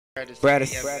Braddis.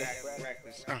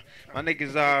 My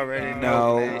niggas already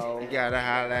know, man. You gotta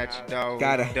holla at your dog.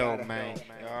 Gotta. Dope, man.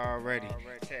 You already.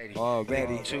 Teddy.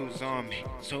 Already. Nigga, choose on me.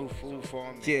 So food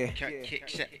for me. Yeah. Kick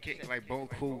shit, kick like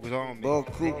Boku was on me.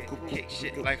 Boku. Kick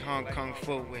shit like Hong Kong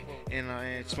footwear.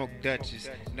 And smoke Dutchess.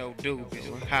 No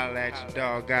doobies. Holla at your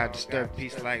dog. Got a disturbed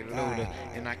piece like Luda.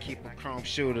 And I keep a chrome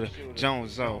shooter.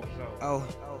 Jones O. Oh.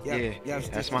 Yep. Yeah. Yep.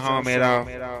 That's my homie at all.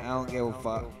 I don't give a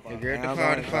fuck. You get the I'm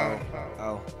party gonna foul.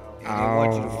 Oh. And they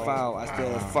want you to foul. I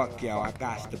said, fuck y'all. I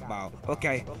got the ball.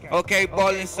 Okay.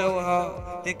 Ballin' so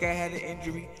hard. Think I had an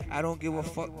injury. I don't give a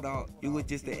fuck, dog. You was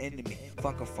just the enemy.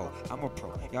 Fuck a foe. I'm a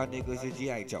pro. Y'all niggas is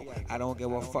G.I. Joe. I don't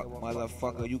give a fuck,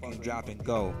 motherfucker. You can drop and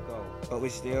go. But we're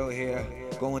still here.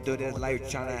 Going through this life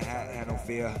trying to have no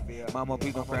fear. Mama,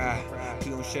 please don't cry.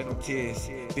 Please don't shed no tears.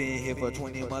 Been here for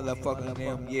 20 motherfucking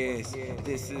damn years.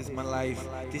 This is my life.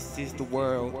 This is the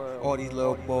world. All these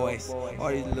little boys. All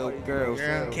these little girls.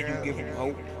 Can you give them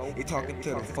hope? They talking to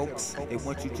the folks. They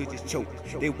want you to just choke.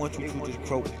 They want you to just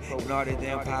croak. And all that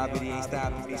damn poverty ain't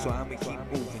stopping me, so I'ma keep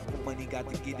moving. Money got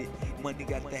to get it. Money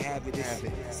got to have it.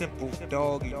 It's simple,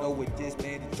 dog. You know it is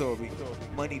mandatory.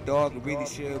 Money, dog, it really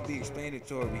should be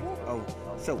explanatory. Oh,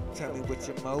 so tell me what's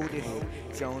your motive?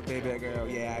 Jones, baby girl,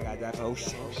 yeah, I got that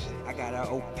potion. I got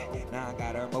her open, now I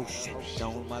got her motion.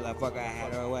 Jones, motherfucker, I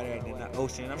had her wetter than the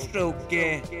ocean. I'm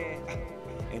stroking.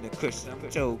 In the cushion, I'm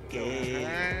joking.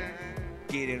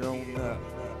 Get it on up.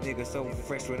 Nigga so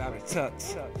fresh without a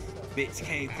tux. Bitch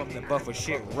came from the buffer,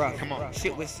 shit rough. Come on.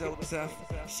 Shit was so tough.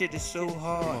 Shit is so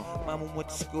hard. Mama went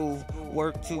to school,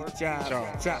 worked 2 jobs,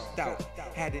 dropped out.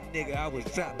 Had a nigga, I was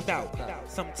dropped out.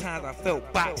 Sometimes I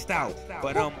felt boxed out.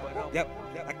 But yep,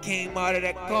 I came out of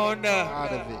that corner.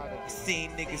 Out of it. I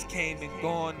seen niggas came and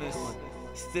gone.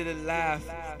 Still alive,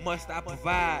 must I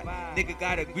provide? Nigga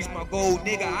gotta reach my goal,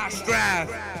 nigga, I strive.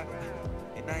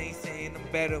 And I ain't saying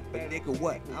I'm better, but nigga,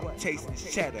 what? I'm chasing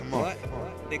this cheddar. What?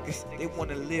 Niggas, they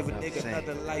wanna live a nigga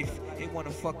another life. They wanna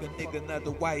fuck a nigga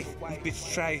another wife. These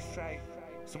bitches try.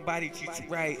 Somebody treat you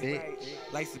right.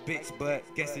 Life's a bitch, but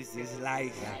guess it's his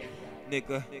life.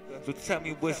 Nigga, so tell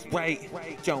me what's right.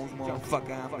 Jones,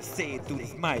 motherfucker, I'ma say it through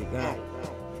this mic.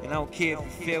 And I don't care if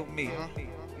you feel me.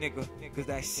 Nigga, cause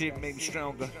that shit make me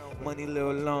stronger. Money a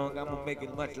little long, I'ma make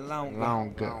it much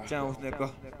longer. Jones,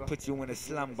 nigga, put you in a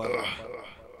slumber.